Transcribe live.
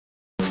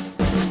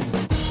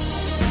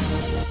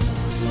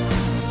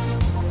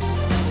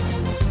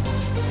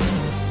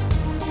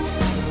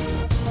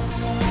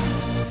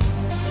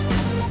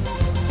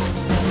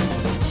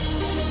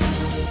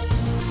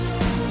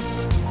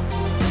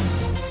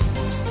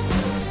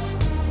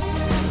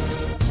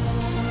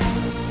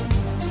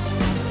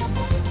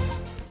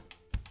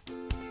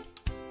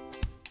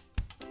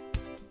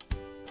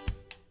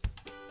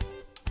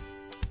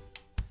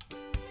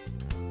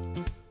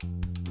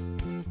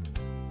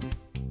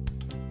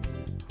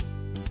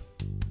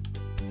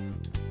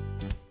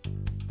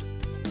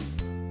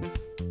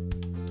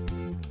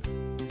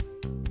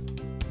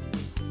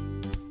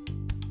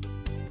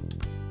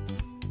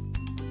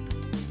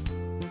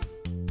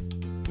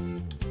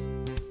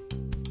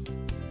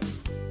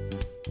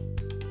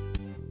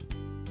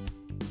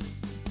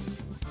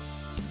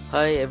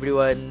Hi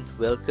everyone,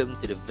 welcome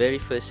to the very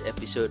first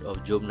episode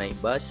of Jom Naik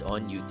Bus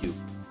on YouTube.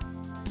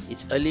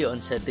 It's early on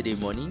Saturday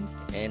morning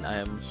and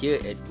I am here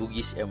at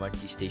Bugis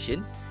MRT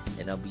station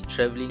and I'll be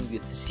travelling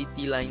with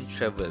Cityline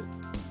Travel,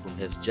 whom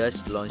have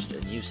just launched a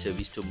new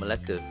service to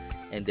Malacca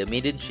and their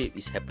maiden trip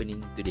is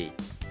happening today.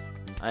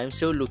 I am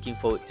so looking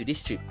forward to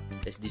this trip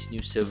as this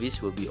new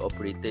service will be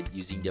operated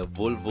using their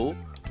Volvo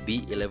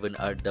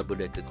B11R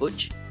double-decker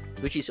coach,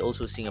 which is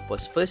also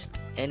Singapore's first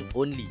and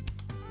only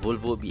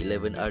Volvo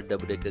B11R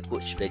double-decker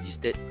coach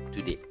registered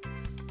to date.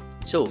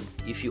 So,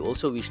 if you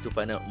also wish to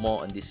find out more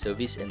on this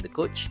service and the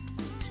coach,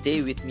 stay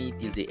with me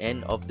till the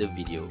end of the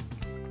video.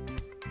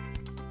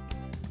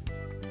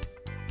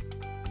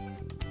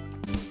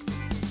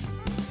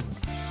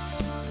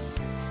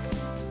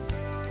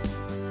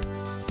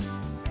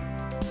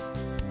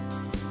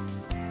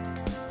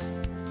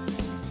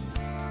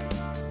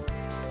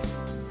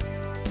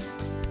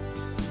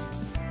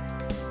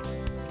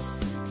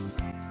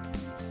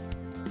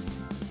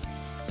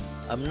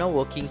 I'm now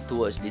walking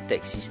towards the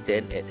taxi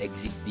stand at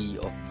exit D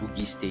of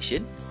Bugis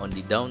station on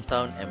the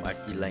downtown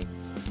MRT line.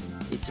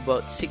 It's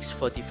about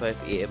 6:45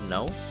 AM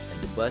now and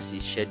the bus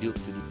is scheduled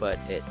to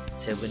depart at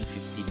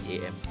 7:15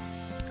 AM.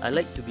 I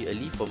like to be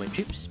early for my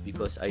trips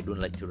because I don't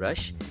like to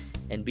rush,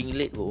 and being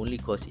late will only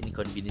cause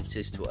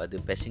inconveniences to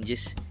other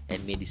passengers and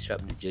may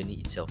disrupt the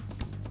journey itself.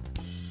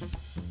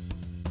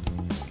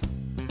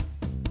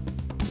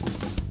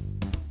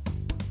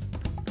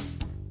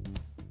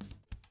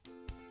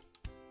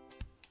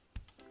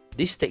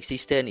 This taxi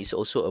stand is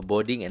also a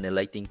boarding and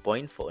alighting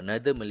point for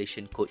another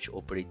Malaysian coach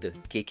operator,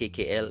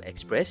 KKKL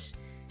Express,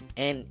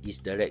 and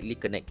is directly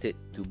connected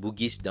to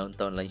Bugis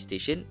Downtown Line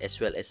Station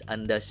as well as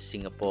Andas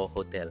Singapore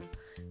Hotel,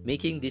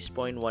 making this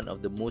point one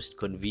of the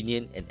most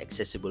convenient and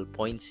accessible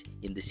points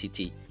in the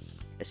city,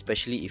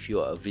 especially if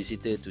you are a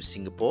visitor to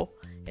Singapore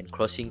and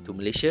crossing to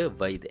Malaysia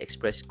via the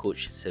express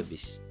coach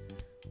service.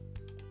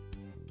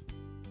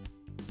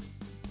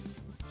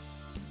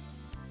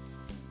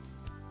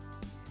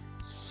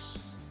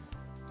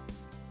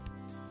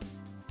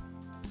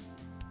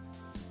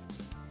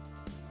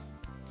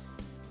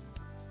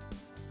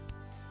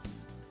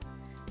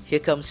 Here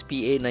comes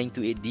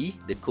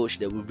PA928D, the coach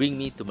that will bring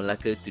me to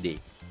Malacca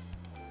today.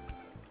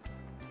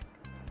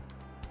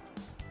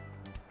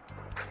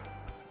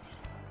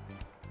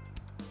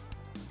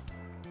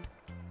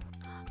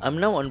 I'm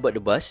now on board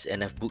the bus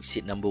and I've booked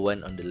seat number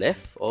 1 on the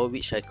left, or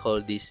which I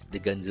call this the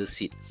Gunzel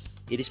seat.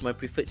 It is my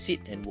preferred seat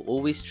and will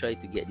always try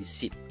to get this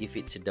seat if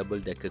it's a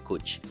double-decker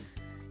coach.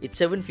 It's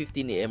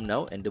 7:15 AM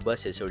now and the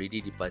bus has already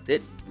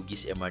departed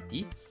Bugis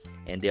MRT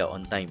and they are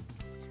on time.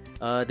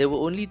 There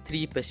were only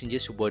 3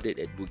 passengers who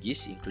boarded at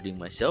Bugis, including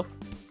myself.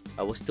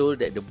 I was told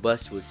that the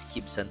bus will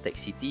skip Suntec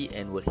City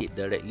and will head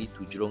directly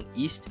to Jurong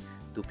East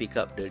to pick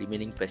up the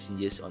remaining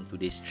passengers on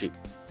today's trip.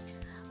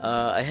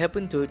 I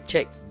happened to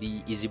check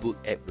the EasyBook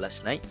app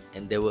last night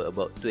and there were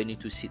about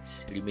 22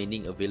 seats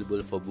remaining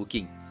available for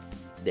booking.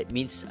 That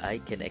means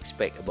I can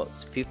expect about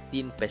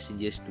 15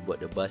 passengers to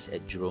board the bus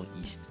at Jurong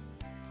East.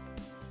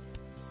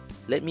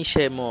 Let me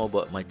share more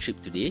about my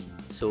trip today.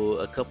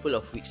 So a couple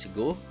of weeks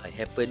ago, I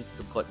happened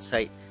to caught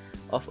sight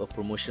of a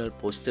promotional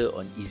poster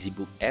on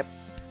EasyBook app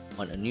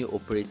on a new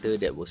operator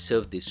that will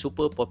serve the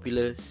super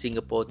popular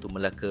Singapore to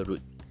Malacca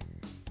route.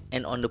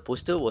 And on the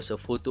poster was a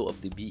photo of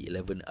the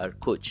B11R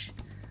coach.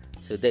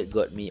 So that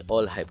got me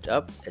all hyped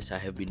up as I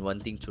have been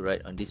wanting to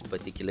ride on this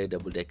particular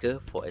double-decker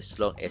for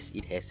as long as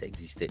it has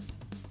existed.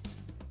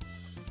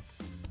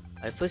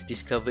 I first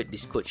discovered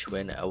this coach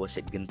when I was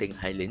at Genting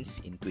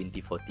Highlands in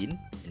 2014,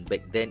 and back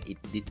then it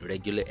did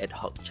regular ad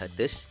hoc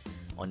charters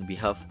on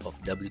behalf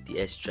of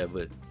WTS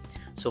Travel.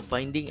 So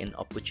finding an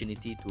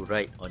opportunity to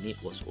ride on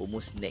it was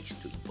almost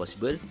next to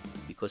impossible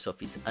because of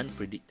its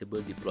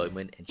unpredictable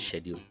deployment and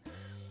schedule.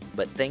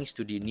 But thanks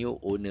to the new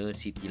owner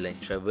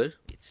Cityline Travel,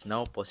 it's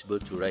now possible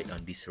to ride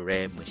on this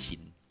rare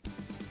machine.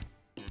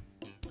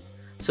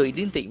 So it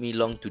didn't take me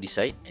long to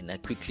decide and I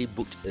quickly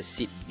booked a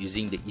seat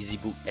using the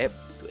EasyBook app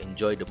to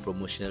enjoy the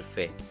promotional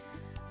fare.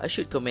 I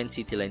should commend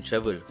Cityline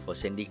Travel for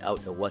sending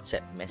out a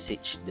WhatsApp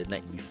message the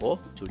night before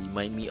to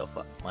remind me of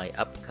my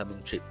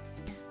upcoming trip,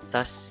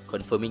 thus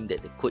confirming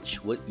that the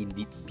coach will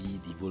indeed be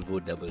the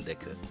Volvo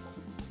double-decker.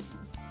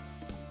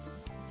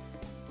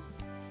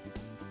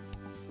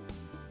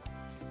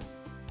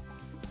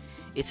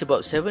 It's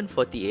about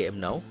 7:40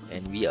 AM now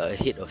and we are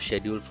ahead of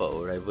schedule for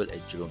our arrival at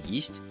Jurong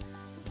East.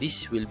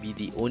 This will be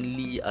the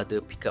only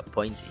other pickup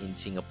point in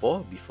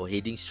Singapore before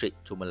heading straight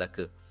to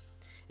Malacca.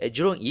 At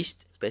Jurong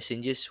East,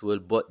 passengers will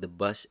board the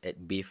bus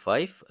at Bay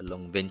 5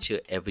 along Venture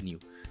Avenue,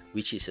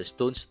 which is a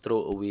stone's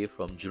throw away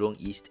from Jurong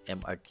East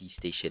MRT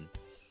station.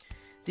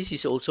 This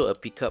is also a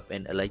pickup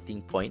and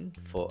alighting point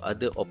for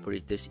other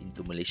operators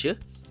into Malaysia,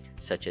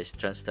 such as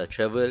Transtar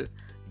Travel,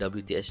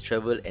 WTS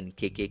Travel and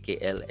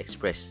KKKL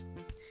Express,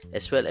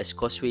 as well as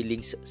Causeway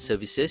Links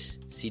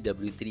services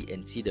CW3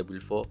 and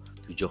CW4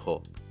 to Johor.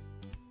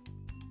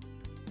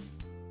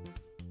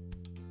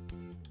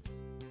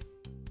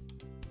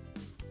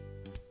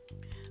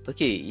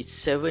 Okay, it's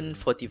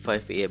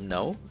 7:45 AM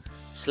now.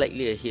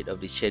 slightly ahead of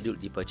the scheduled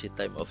departure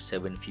time of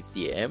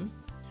 7:50 am.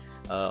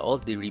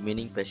 All the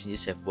remaining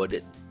passengers have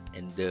boarded,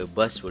 and the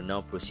bus will now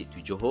proceed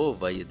to Johor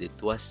via the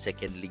Tuas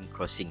Second Link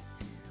crossing.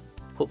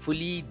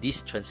 Hopefully,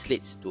 this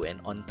translates to an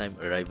on-time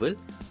arrival,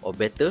 or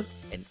better,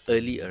 an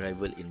early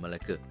arrival in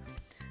Malacca.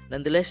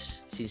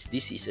 Nonetheless, since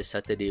this is a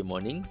Saturday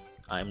morning,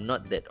 I am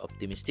not that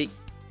optimistic,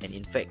 and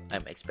in fact,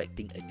 I'm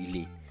expecting a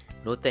delay.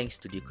 No thanks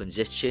to the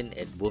congestion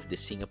at both the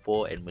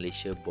Singapore and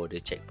Malaysia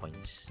border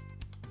checkpoints.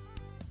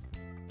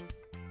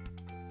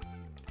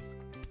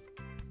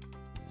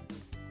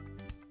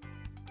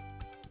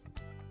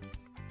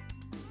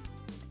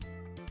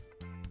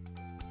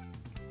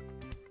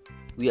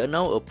 We are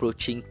now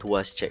approaching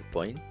Tuas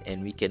checkpoint,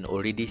 and we can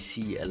already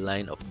see a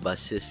line of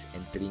buses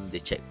entering the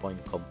checkpoint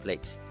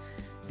complex.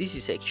 This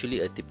is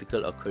actually a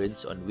typical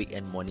occurrence on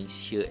weekend mornings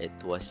here at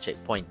Tuas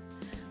checkpoint,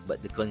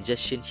 but the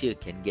congestion here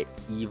can get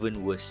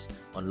even worse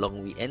on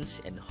long weekends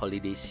and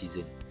holiday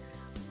season.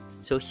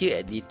 So here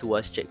at the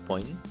Tuas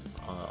checkpoint,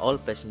 all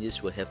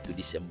passengers will have to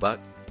disembark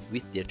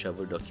with their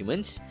travel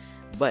documents,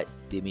 but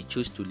they may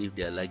choose to leave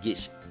their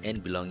luggage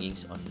and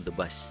belongings on the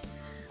bus.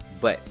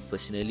 But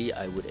personally,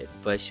 I would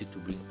advise you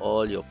to bring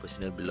all your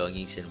personal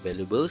belongings and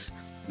valuables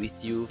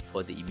with you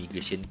for the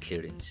immigration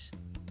clearance.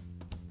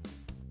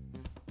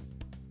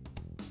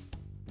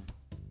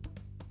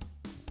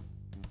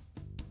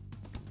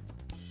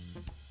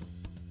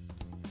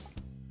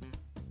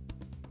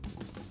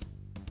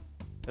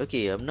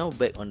 Okay, I'm now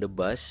back on the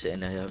bus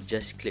and I have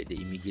just cleared the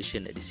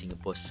immigration at the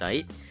Singapore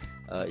side.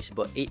 It's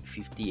about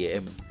 8:50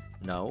 am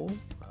now.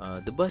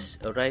 The bus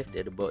arrived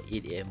at about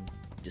 8 am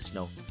just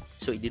now.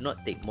 So it did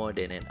not take more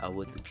than an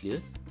hour to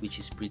clear, which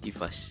is pretty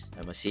fast,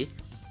 I must say.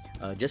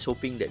 Just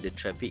hoping that the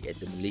traffic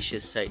at the Malaysia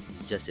side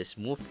is just as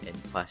smooth and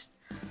fast.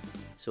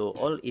 So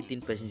all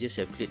 18 passengers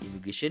have cleared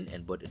immigration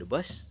and boarded the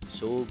bus.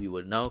 So we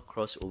will now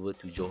cross over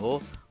to Johor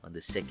on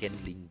the Second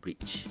Link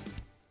Bridge.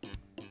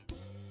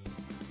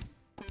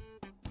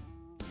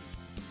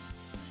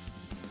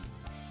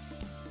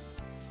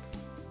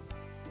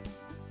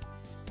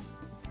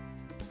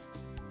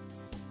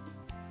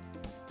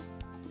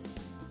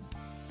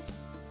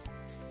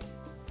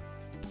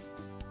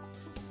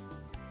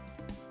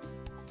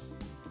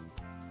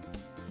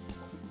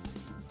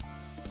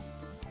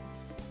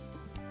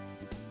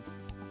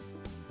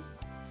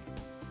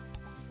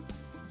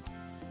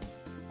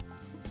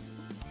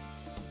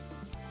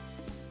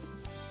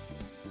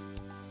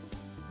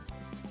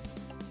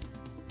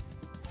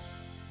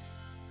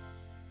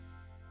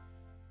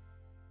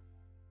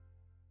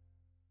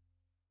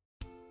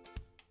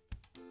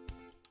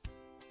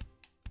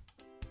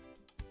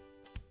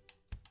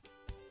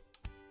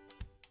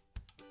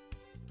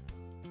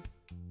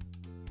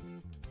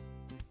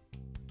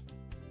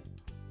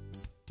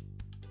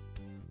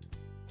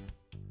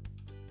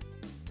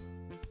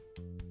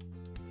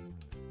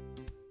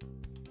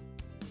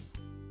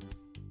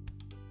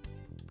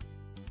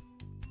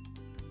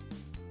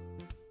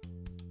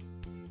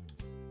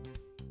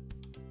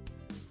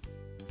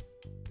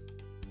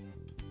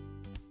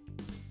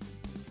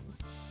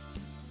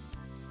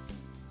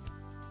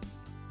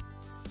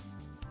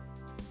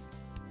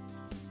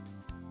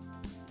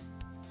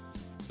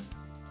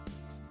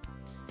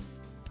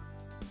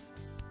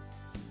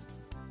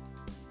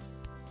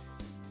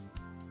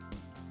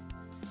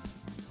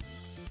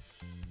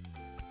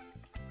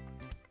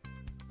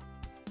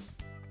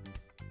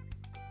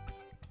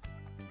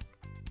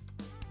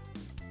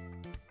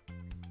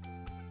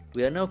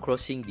 We are now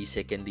crossing the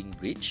Second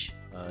Link Bridge.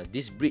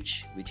 This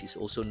bridge, which is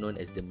also known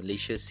as the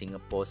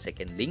Malaysia-Singapore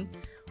Second Link,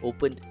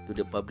 opened to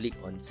the public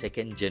on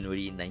 2nd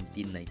January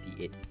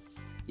 1998.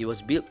 It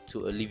was built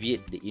to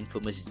alleviate the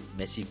infamous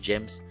massive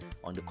jams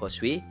on the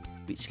causeway,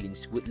 which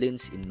links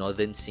Woodlands in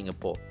northern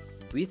Singapore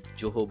with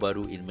Johor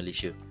Bahru in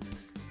Malaysia.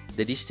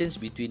 The distance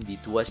between the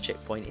Tuas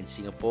checkpoint in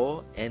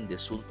Singapore and the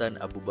Sultan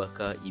Abu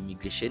Bakar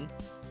Immigration,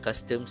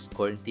 Customs,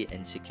 Quarantine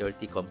and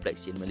Security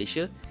Complex in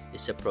Malaysia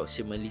is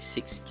approximately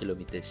 6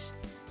 kilometers.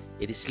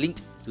 It is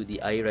linked to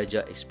the Ayer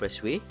Rajah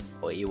Expressway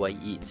or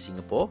AYE in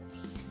Singapore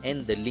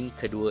and the Link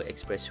Kedua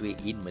Expressway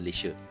in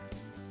Malaysia.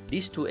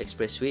 These two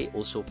expressways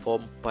also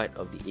form part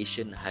of the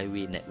Asian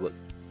Highway Network.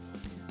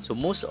 So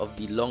most of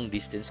the long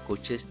distance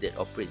coaches that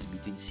operates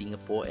between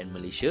Singapore and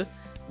Malaysia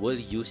will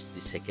use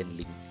the second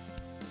link.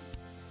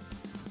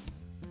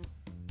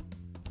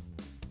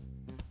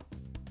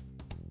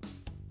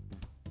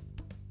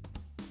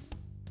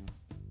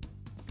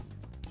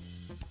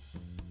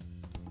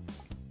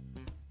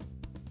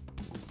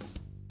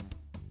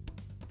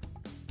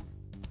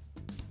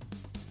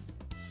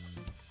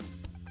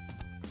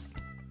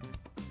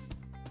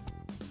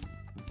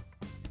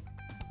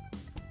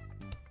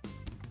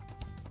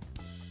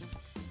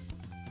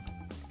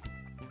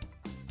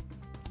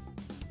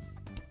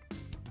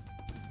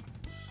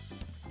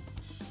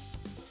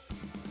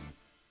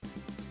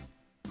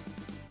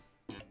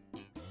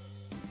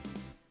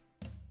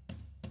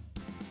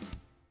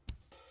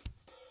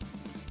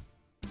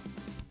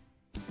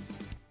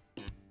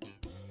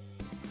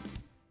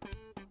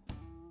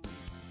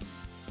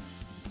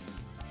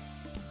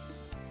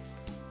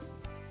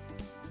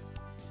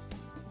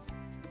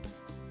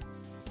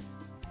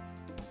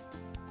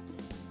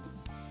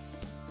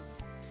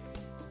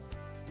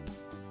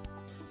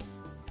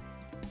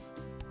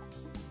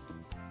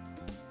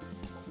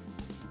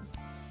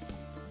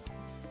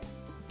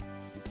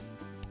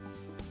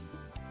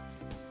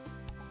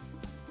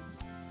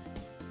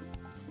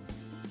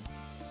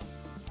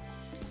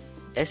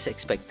 As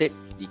expected,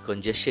 the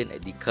congestion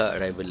at the car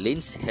arrival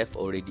lanes have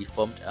already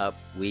formed up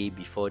way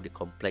before the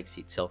complex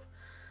itself.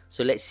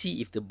 So let's see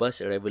if the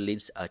bus arrival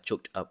lanes are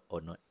choked up or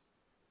not.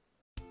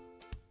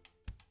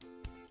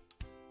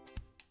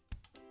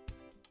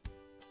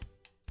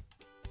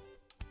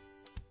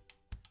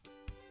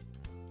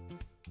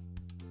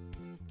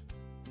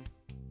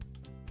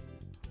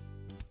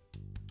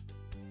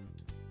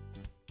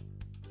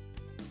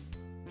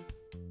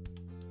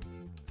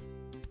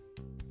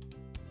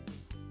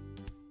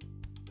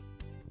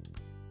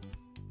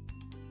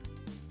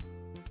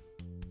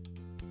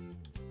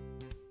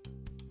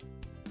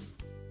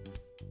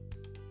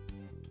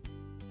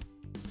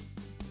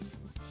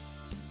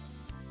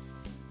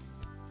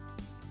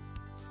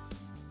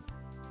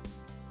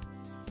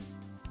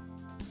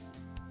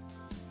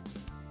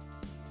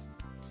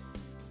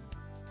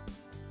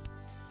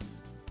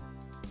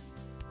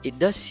 It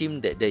does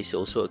seem that there is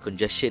also a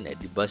congestion at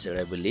the bus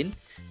arrival lane,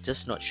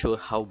 just not sure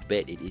how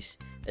bad it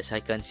is, as I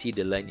can't see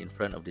the line in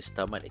front of the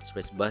Starmart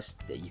Express bus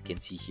that you can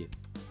see here.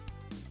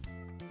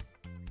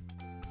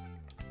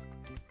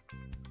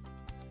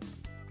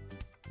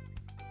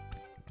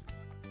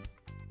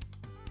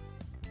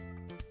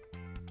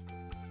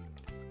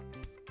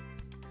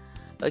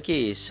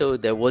 Okay, so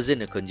there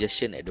wasn't a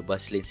congestion at the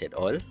bus lanes at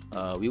all.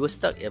 We were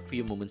stuck a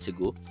few moments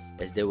ago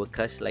as there were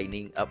cars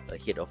lining up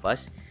ahead of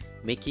us,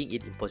 making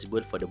it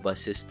impossible for the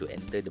buses to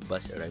enter the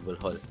bus arrival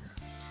hall.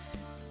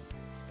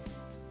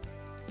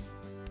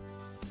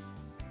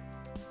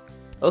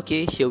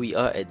 Okay, here we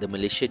are at the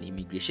Malaysian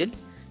immigration.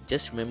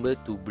 Just remember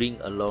to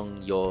bring along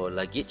your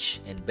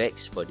luggage and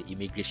bags for the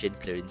immigration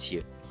clearance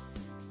here.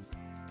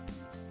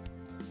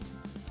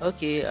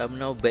 Okay, I'm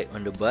now back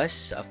on the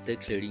bus after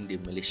clearing the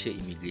Malaysia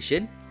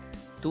immigration.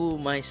 To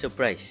my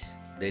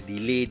surprise, the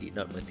delay did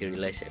not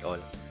materialize at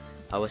all.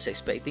 I was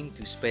expecting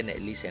to spend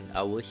at least an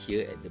hour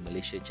here at the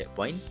Malaysia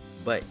checkpoint,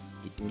 but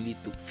it only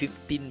took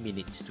 15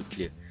 minutes to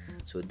clear.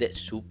 So that's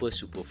super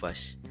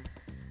fast.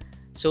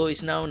 So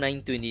it's now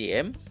 9:20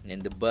 am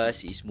and the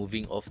bus is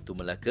moving off to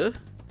Malacca.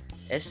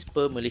 As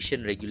per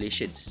Malaysian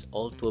regulations,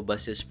 all tour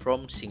buses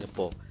from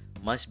Singapore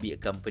must be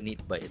accompanied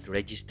by a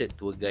registered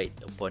tour guide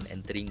upon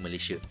entering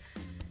Malaysia.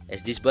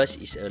 As this bus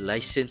is a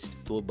licensed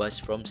tour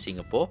bus from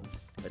Singapore,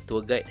 a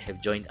tour guide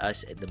have joined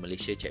us at the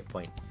Malaysia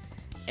checkpoint.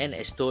 And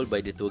as told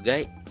by the tour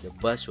guide, the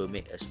bus will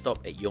make a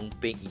stop at Yong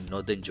Peng in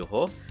northern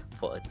Johor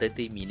for a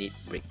 30-minute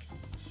break.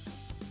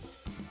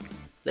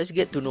 Let's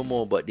get to know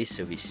more about this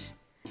service.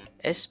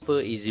 As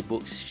per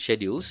EasyBook's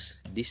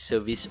schedules, this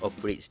service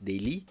operates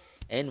daily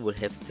and will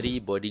have 3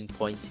 boarding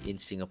points in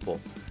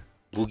Singapore: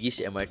 Bugis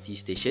MRT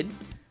Station,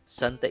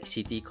 Suntec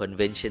City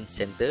Convention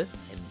Centre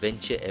and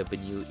Venture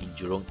Avenue in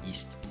Jurong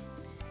East.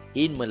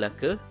 In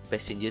Malacca,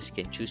 passengers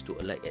can choose to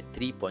alight at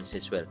 3 points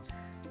as well: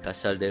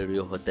 Casal del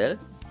Rio Hotel,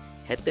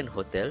 Hatton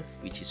Hotel,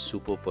 which is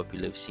super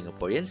popular with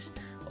Singaporeans,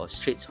 or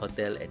Straits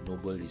Hotel and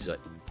Noble Resort.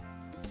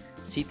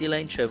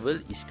 Cityline Travel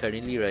is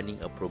currently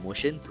running a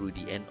promotion through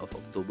the end of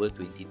October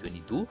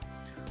 2022,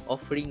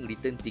 offering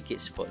return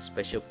tickets for a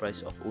special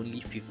price of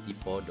only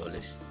 $54.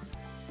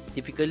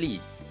 Typically,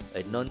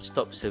 a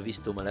non-stop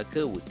service to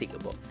Malacca would take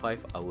about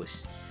 5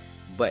 hours.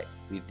 But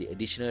with the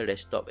additional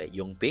rest stop at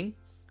Yong Peng,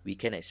 we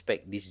can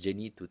expect this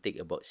journey to take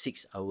about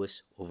 6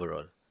 hours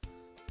overall.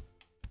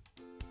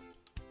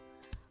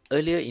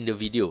 Earlier in the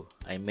video,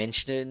 I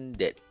mentioned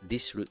that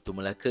this route to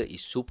Malacca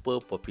is super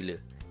popular,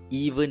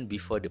 even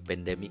before the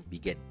pandemic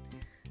began.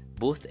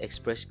 Both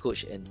express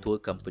coach and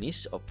tour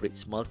companies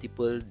operates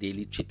multiple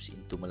daily trips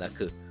into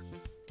Malacca,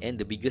 and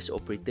the biggest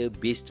operator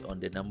based on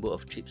the number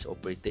of trips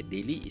operated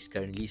daily is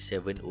currently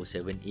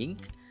 707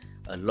 Inc.,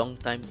 a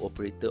long-time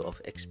operator of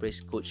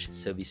express coach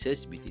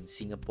services between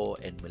Singapore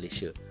and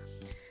Malaysia.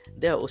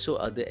 There are also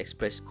other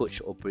express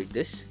coach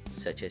operators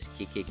such as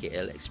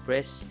KKKL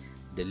Express,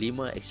 The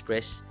Lima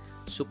Express,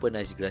 Super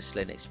Nice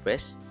Grassland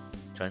Express,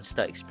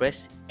 Transstar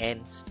Express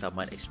and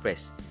Starmart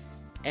Express.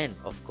 And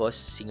of course,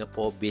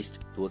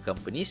 Singapore-based tour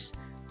companies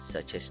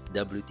such as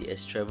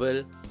WTS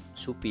Travel,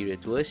 Superior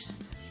Tours,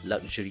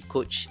 Luxury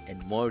Coach and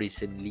more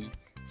recently,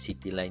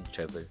 Cityline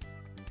Travel.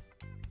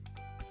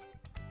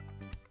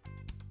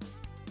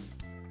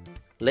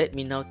 Let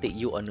me now take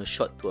you on a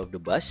short tour of the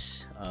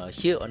bus.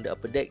 Here on the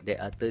upper deck, there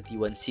are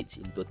 31 seats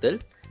in total.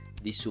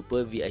 These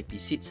super VIP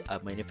seats are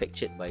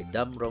manufactured by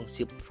Damrong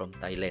Silk from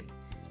Thailand,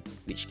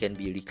 which can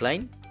be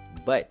reclined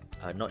but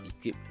are not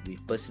equipped with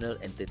personal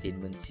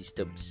entertainment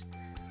systems.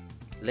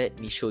 Let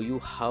me show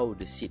you how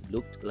the seat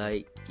looked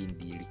like in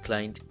the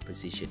reclined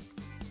position.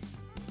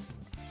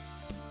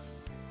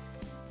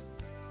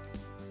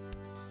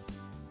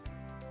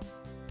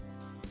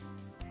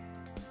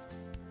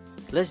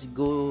 Let's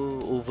go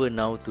over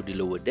now to the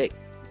lower deck.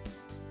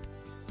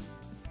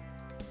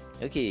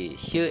 Okay,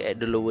 here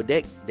at the lower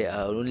deck, there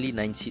are only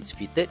 9 seats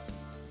fitted.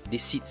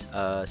 These seats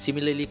are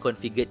similarly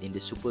configured in the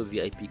super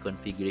VIP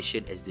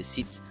configuration as the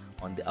seats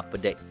on the upper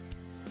deck.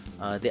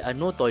 There are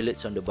no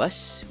toilets on the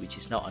bus, which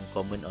is now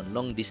uncommon on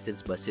long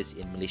distance buses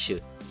in Malaysia.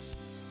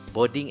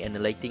 Boarding and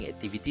alighting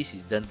activities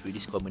is done through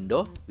this common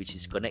door, which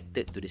is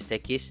connected to the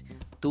staircase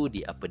to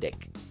the upper deck.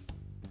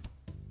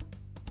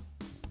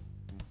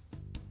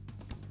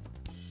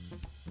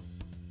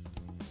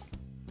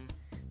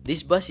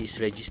 This bus is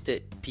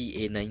registered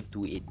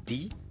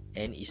PA928D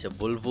and is a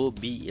Volvo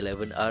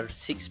B11R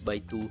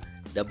 6x2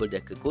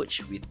 double-decker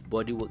coach with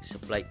bodywork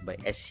supplied by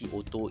SC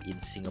Auto in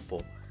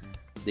Singapore.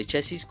 The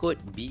chassis code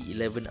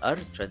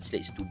B11R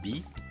translates to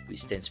B,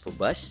 which stands for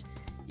bus,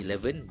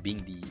 11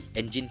 being the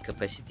engine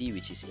capacity,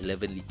 which is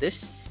 11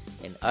 litres,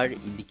 and R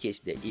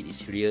indicates that it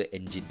is rear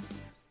engine.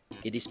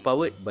 It is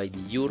powered by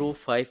the Euro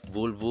 5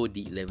 Volvo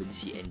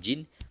D11C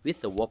engine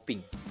with a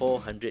whopping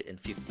 450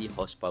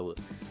 horsepower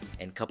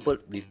and coupled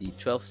with the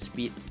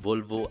 12-speed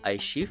Volvo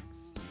iShift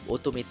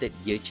automated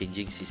gear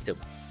changing system.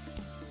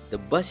 The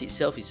bus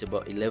itself is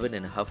about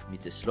 11.5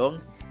 meters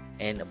long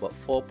and about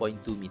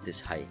 4.2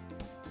 meters high.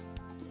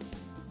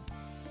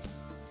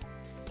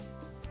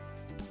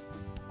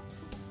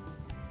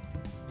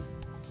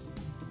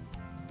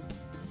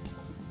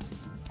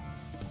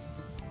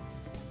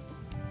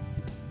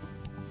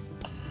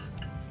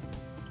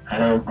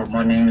 Hello, good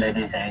morning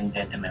ladies and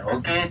gentlemen.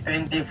 Okay,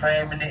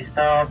 25 minutes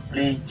stop.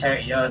 Please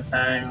check your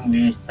time.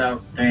 We stop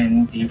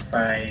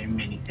 25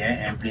 minutes here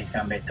and please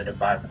come back to the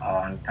bus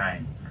on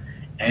time.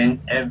 And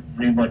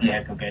everybody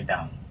has to get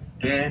down.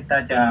 Okay,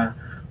 大家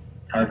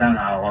早上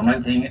好，我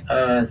们停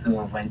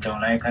25分钟，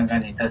来看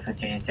看你的时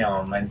间一下，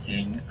我们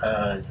停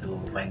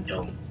25分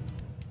钟。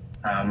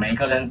每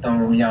个人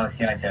都要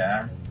下车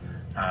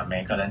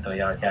每个人都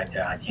要下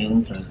车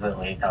请准时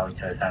回到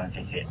车上，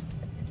谢谢。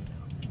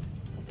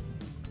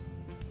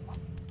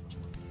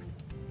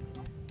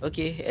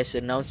Okay, as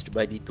announced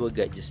by the tour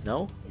guide just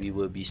now, we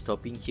will be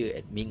stopping here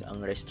at Ming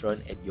Ang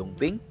restaurant at Yong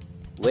Ping,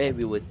 where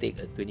we will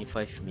take a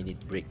 25-minute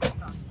break.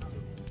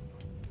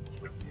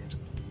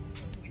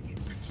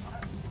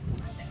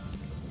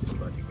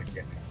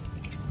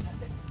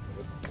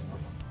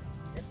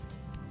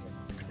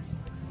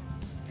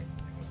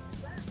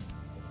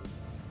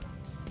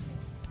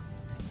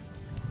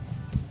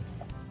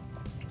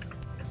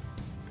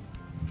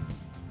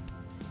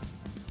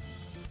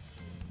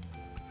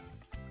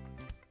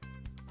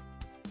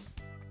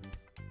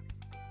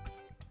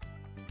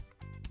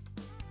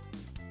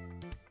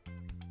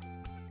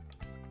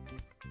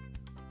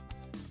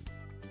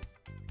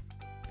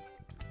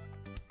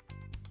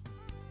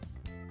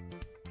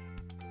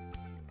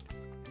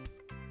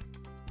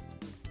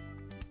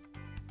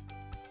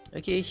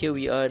 Okay, here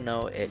we are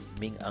now at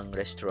Ming Ang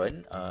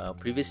restaurant.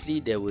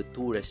 Previously, there were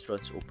two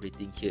restaurants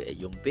operating here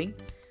at Yong Ping.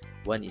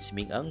 One is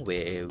Ming Ang,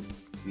 where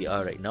we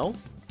are right now,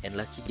 and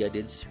Lucky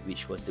Gardens,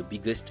 which was the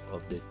biggest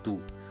of the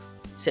two.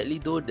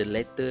 Sadly though, the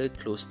latter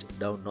closed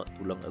down not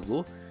too long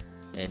ago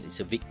and is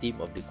a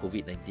victim of the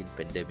COVID-19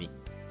 pandemic.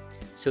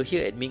 So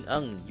here at Ming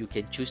Ang, you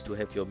can choose to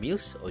have your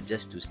meals or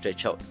just to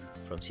stretch out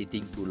from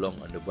sitting too long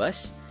on the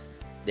bus.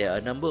 There are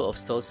a number of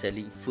stalls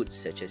selling foods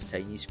such as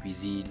Chinese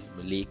cuisine,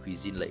 Malay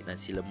cuisine like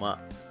nasi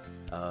lemak,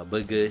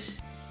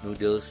 burgers,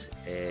 noodles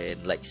and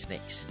light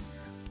snacks.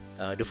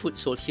 The food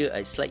sold here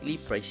are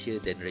slightly pricier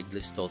than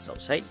regular stalls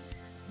outside,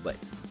 but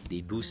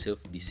they do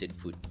serve decent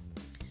food.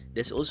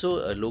 There's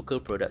also a local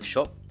product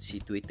shop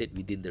situated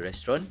within the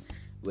restaurant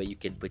where you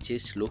can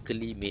purchase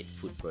locally made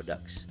food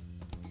products.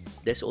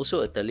 There's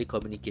also a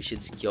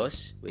telecommunications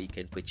kiosk where you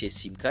can purchase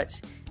SIM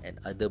cards and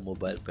other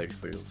mobile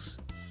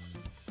peripherals.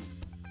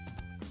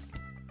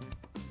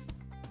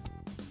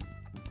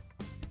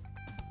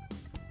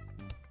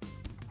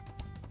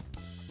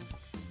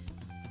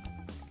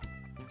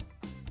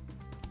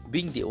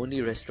 Being the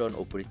only restaurant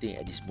operating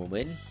at this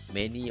moment,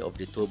 many of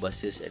the tour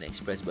buses and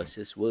express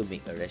buses will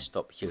make a rest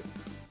stop here.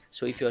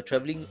 So if you are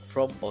travelling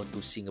from or to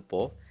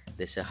Singapore,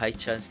 there's a high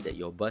chance that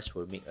your bus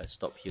will make a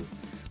stop here.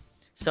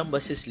 Some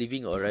buses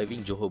leaving or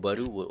arriving Johor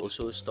Bahru will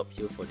also stop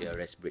here for their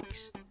rest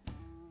breaks.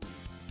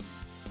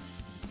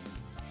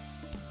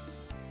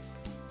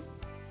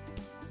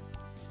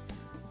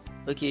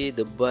 Okay,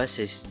 the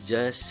bus has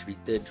just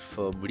returned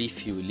from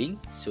refueling,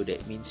 so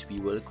that means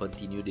we will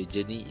continue the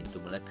journey into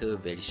Malacca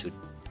very soon.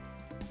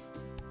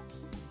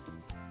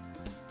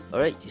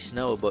 Alright, it's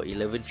now about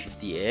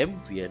 11:50 am.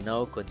 We are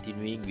now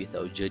continuing with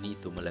our journey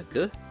to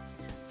Malacca.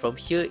 From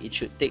here, it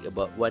should take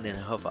about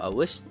 1.5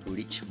 hours to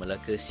reach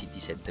Malacca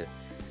city centre.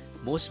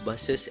 Most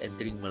buses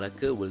entering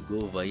Malacca will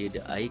go via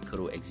the Air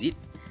Keroh exit,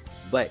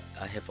 but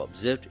I have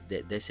observed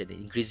that there's an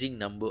increasing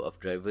number of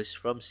drivers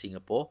from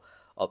Singapore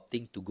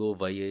opting to go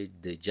via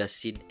the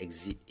Jasin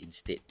exit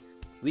instead,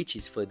 which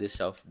is further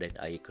south than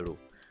Air Keroh.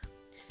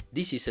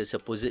 This is a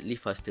supposedly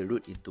faster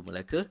route into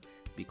Malacca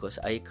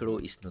because Air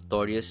Keroh is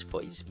notorious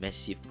for its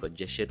massive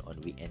congestion on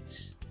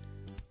weekends.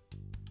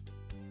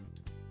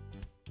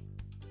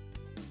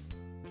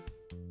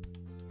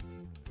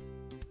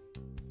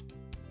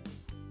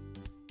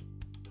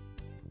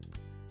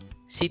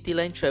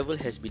 Cityline Travel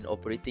has been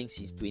operating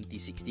since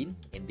 2016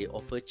 and they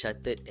offer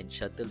chartered and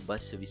shuttle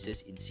bus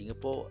services in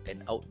Singapore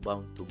and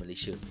outbound to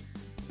Malaysia.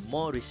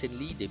 More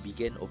recently, they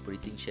began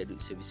operating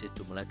scheduled services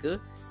to Malacca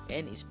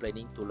and is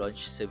planning to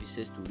launch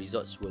services to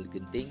Resorts World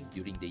Genting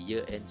during the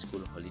year-end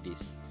school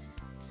holidays.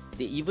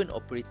 They even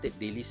operated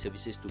daily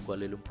services to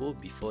Kuala Lumpur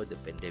before the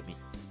pandemic.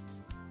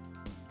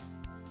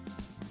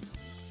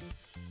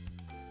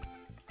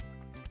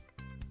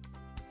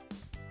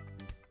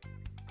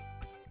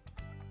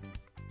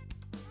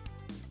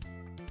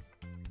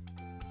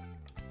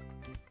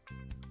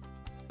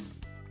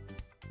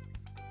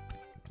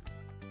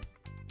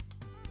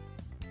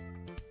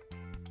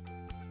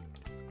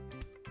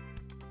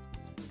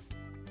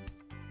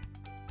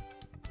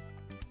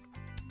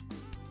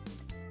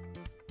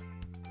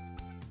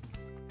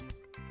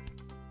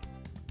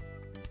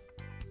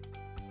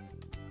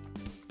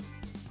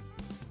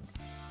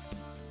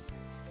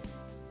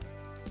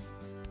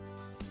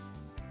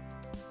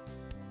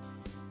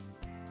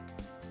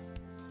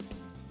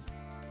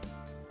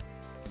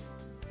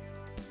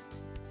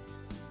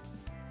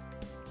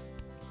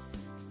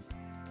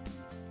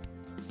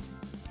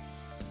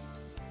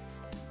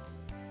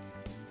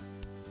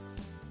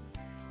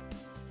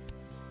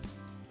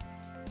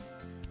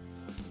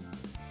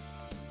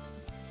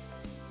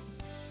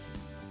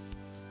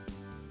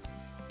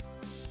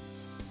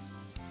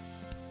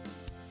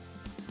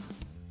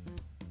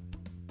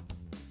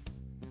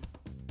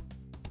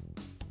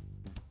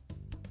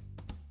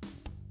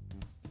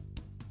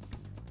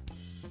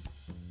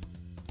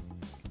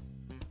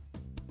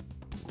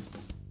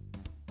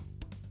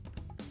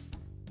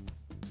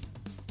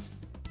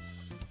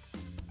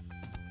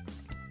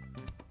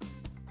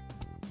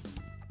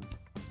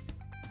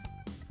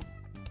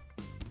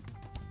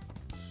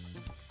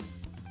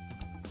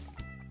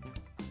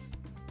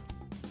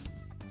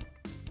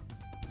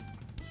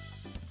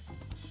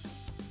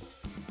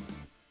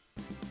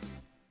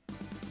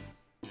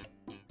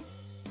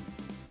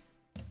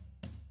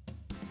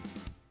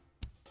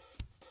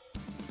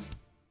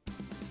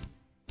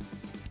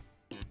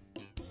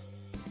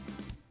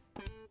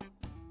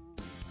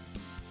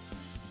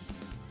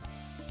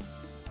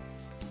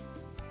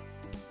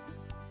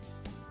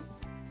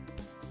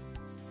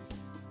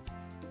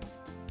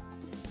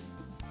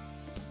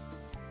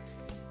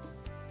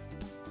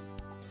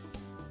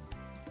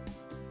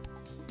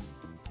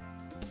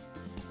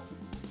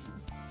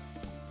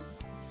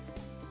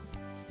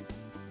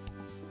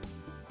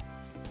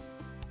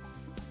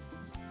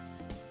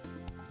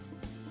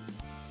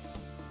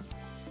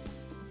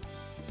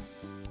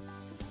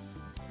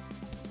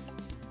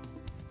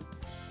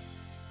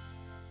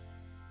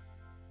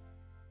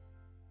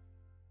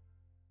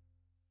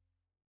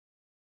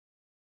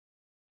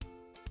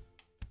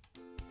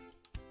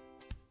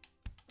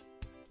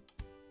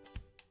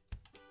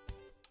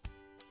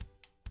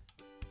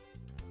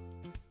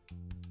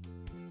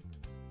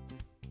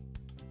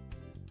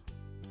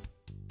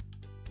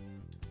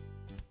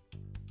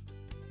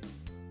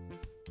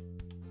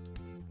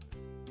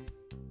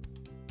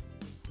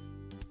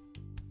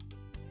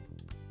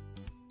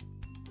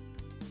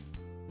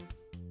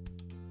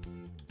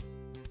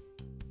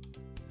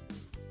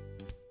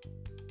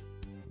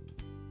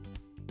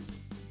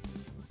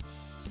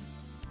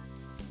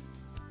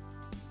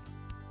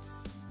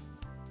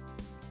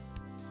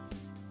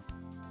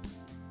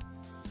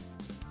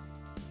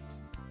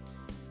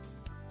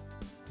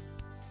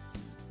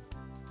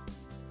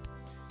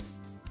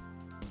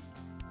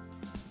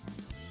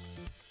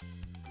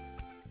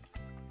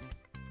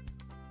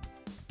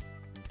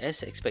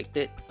 As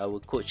expected,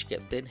 our coach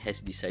captain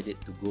has decided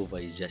to go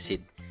via Jasin.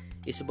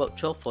 It's about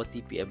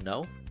 12:40 PM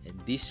now, and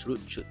this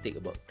route should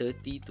take about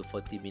 30 to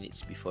 40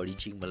 minutes before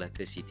reaching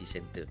Malacca city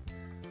centre.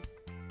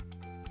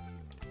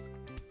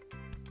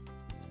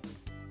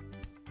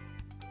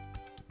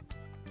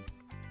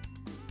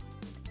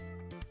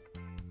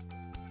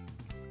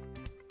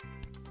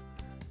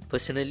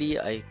 Personally,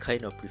 I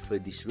kind of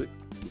prefer this route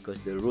because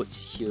the roads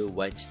here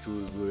winds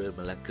through rural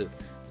Malacca,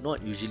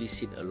 not usually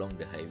seen along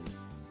the highway.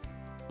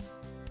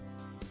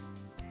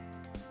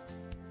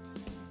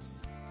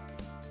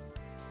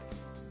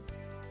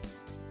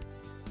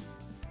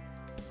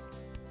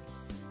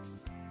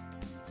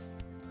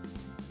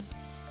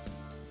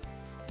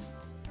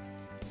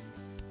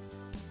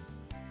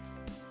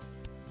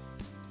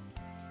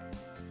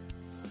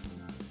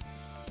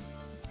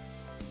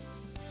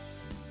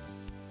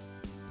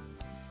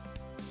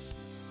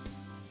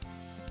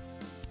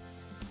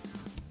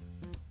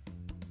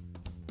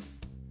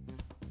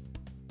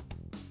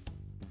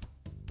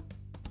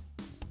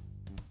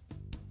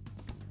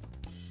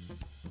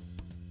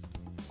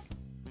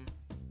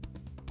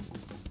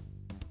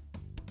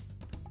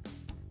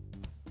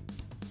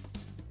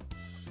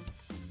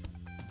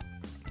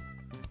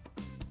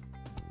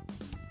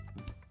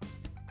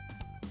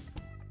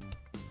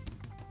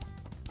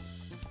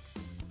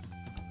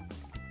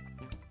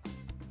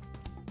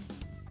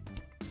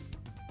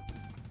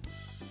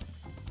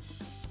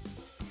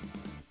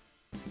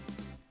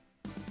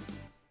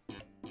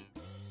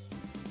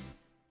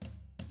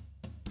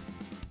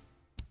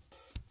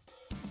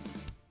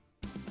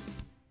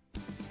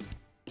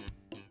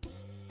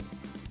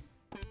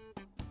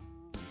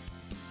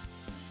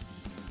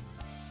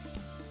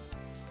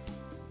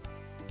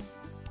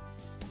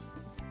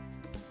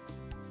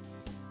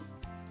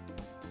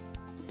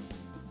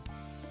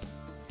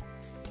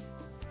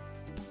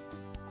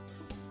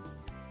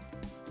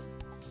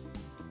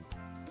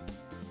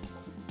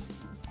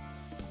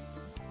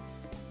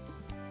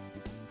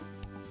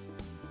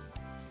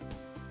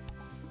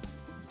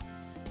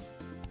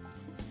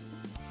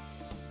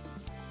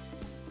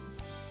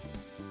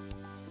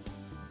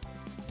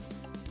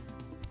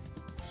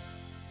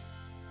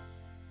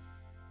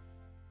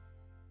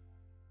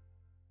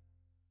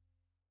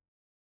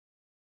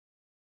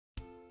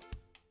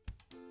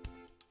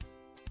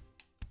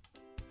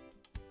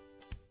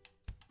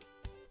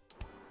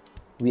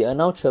 We are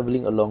now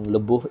travelling along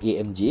Leboh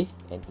AMJ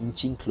and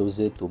inching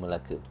closer to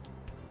Malacca.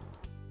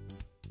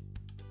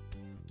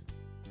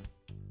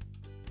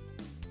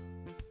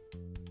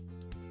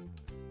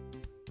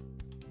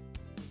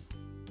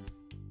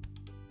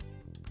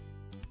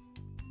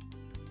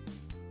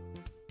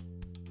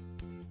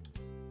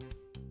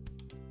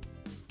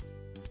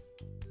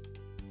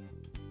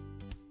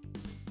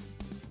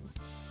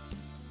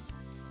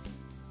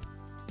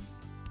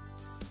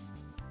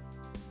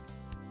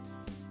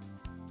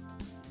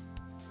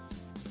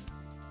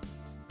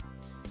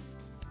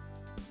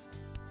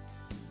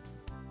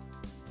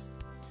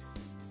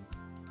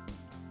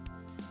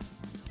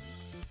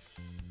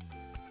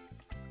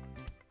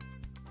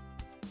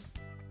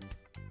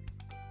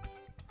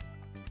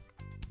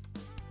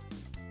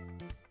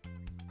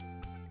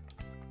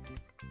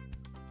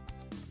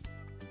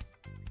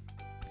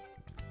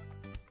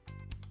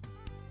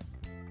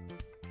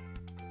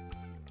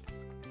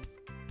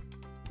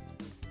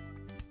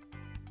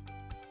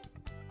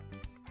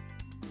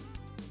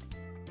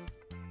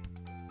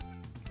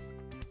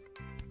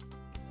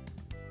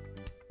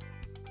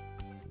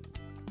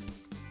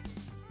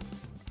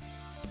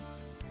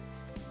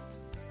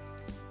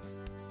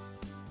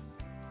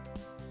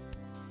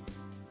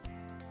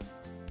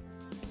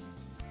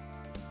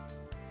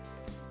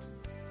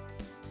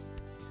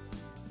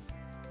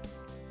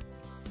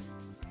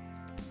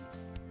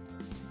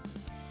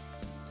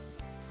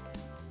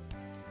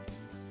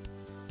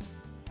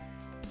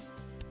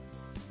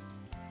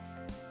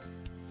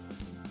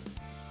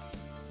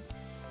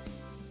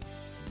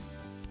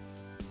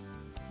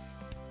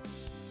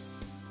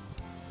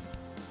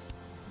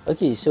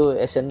 Okay, so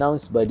as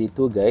announced by the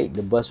tour guide,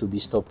 the bus will be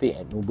stopping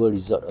at Noble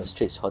Resort or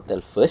Straits Hotel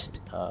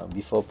first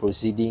before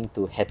proceeding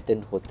to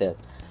Hatton Hotel.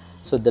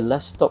 So the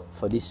last stop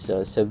for this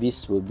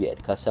service will be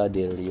at Casa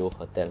del Rio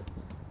Hotel.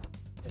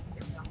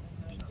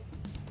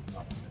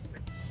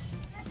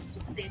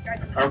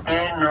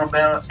 Okay,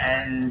 Nobel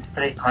and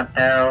Street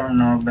Hotel,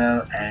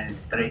 Nobel and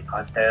Street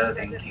Hotel,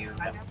 thank you.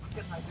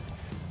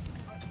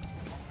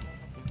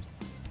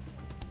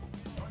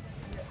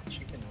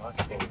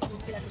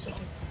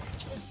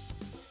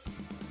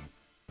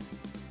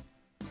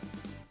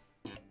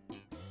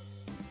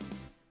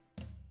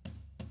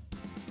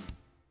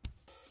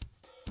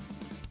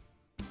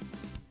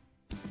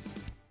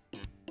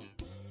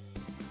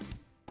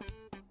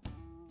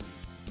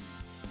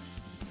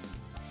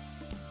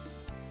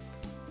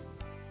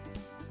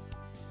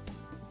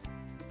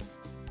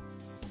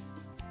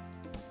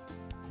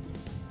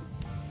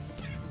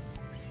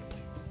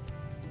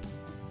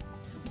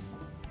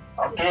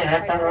 Okay,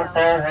 Hatton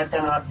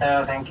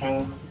Hotel, thank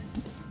you.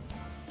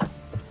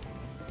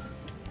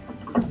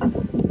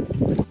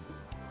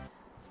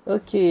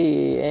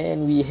 Okay,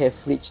 and we have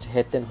reached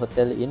Hatton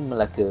Hotel in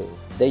Malacca.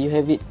 There you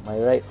have it, my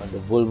ride on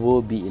the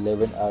Volvo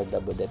B11R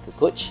double-decker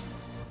coach.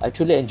 I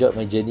truly enjoyed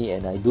my journey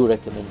and I do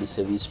recommend this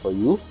service for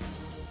you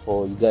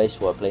guys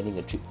who are planning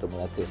a trip to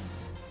Malacca.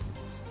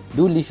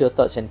 Do leave your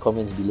thoughts and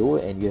comments below,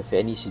 and if you have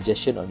any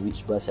suggestion on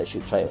which bus I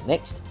should try out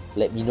next,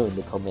 let me know in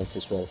the comments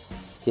as well.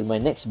 Till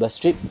my next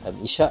bus trip, I'm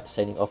Ishak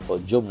signing off for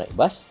Jom Naik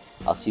Bus.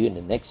 I'll see you in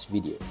the next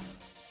video.